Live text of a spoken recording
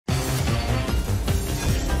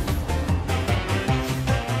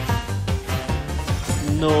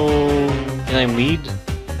No. Can I lead?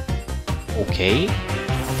 Okay.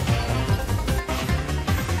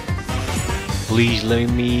 Please let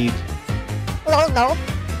me lead. Oh no.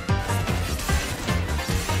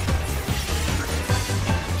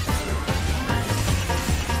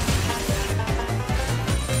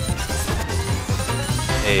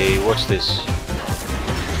 Hey, what's this?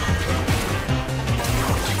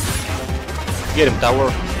 Get him,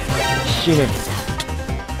 tower. Shit.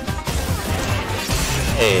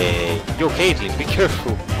 Hey, yo, Caitlyn, be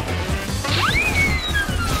careful.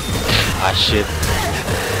 Ah, shit.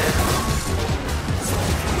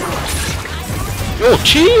 Yo,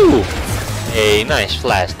 chill! Hey, nice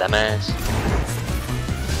flash, dumbass.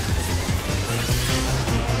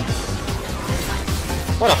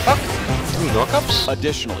 What the fuck? 3 knockups?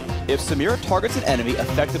 Additionally, if Samira targets an enemy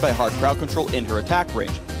affected by hard crowd control in her attack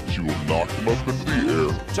range, She will knock him up into the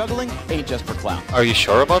air. juggling ain't just for clown. Are you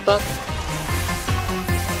sure about that?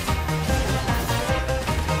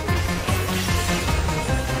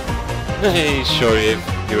 Hey, sure if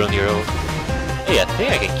you're on your own. Hey, I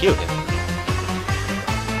think I can kill him.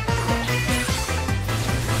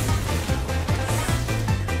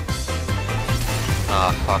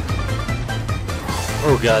 Ah, fuck.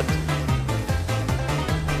 Oh god.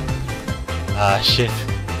 Ah, shit.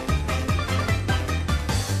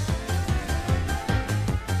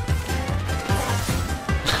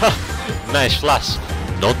 Nice flash.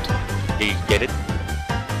 Not. Did you get it?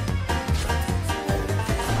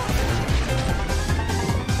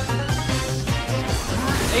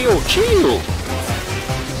 Hey yo, chill!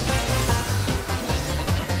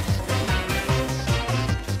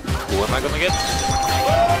 Who am I gonna get?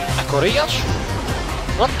 Akoreas?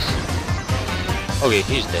 What? Okay,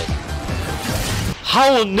 he's dead.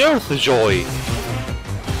 How on earth, Joy?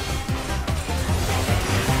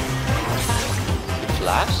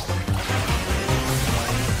 Flashed?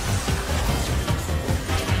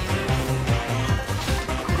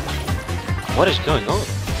 What is going on?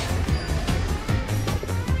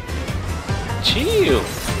 Chill!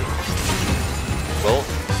 Well,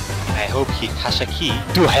 I hope he has a key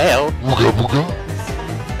to hell! Booga booga.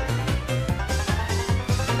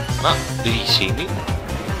 Ah, did he see me?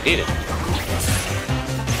 He didn't.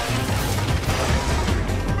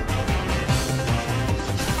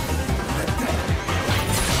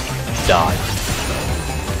 Die.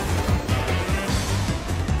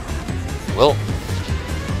 Well,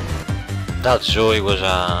 that Zoe was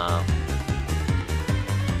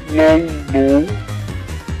No.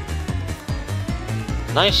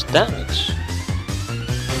 nice damage.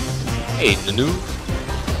 Hey, Nunu.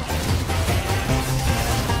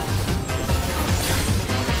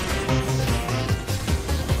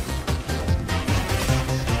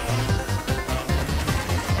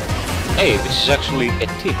 Hey, this is actually a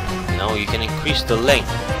tip. You know, you can increase the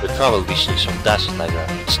length, the travel distance of dashes like that.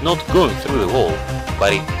 It's not going through the wall,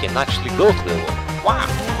 but it can actually go through the wall. Wow!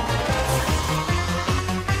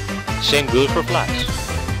 Same goes for flash.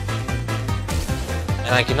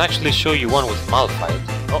 And I can actually show you one with Malphite.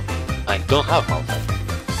 Oh, I don't have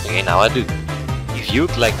Malphite. Okay, now I do. If you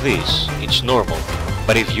ult like this, it's normal.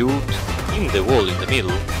 But if you ult in the wall in the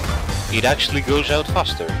middle, it actually goes out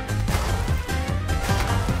faster.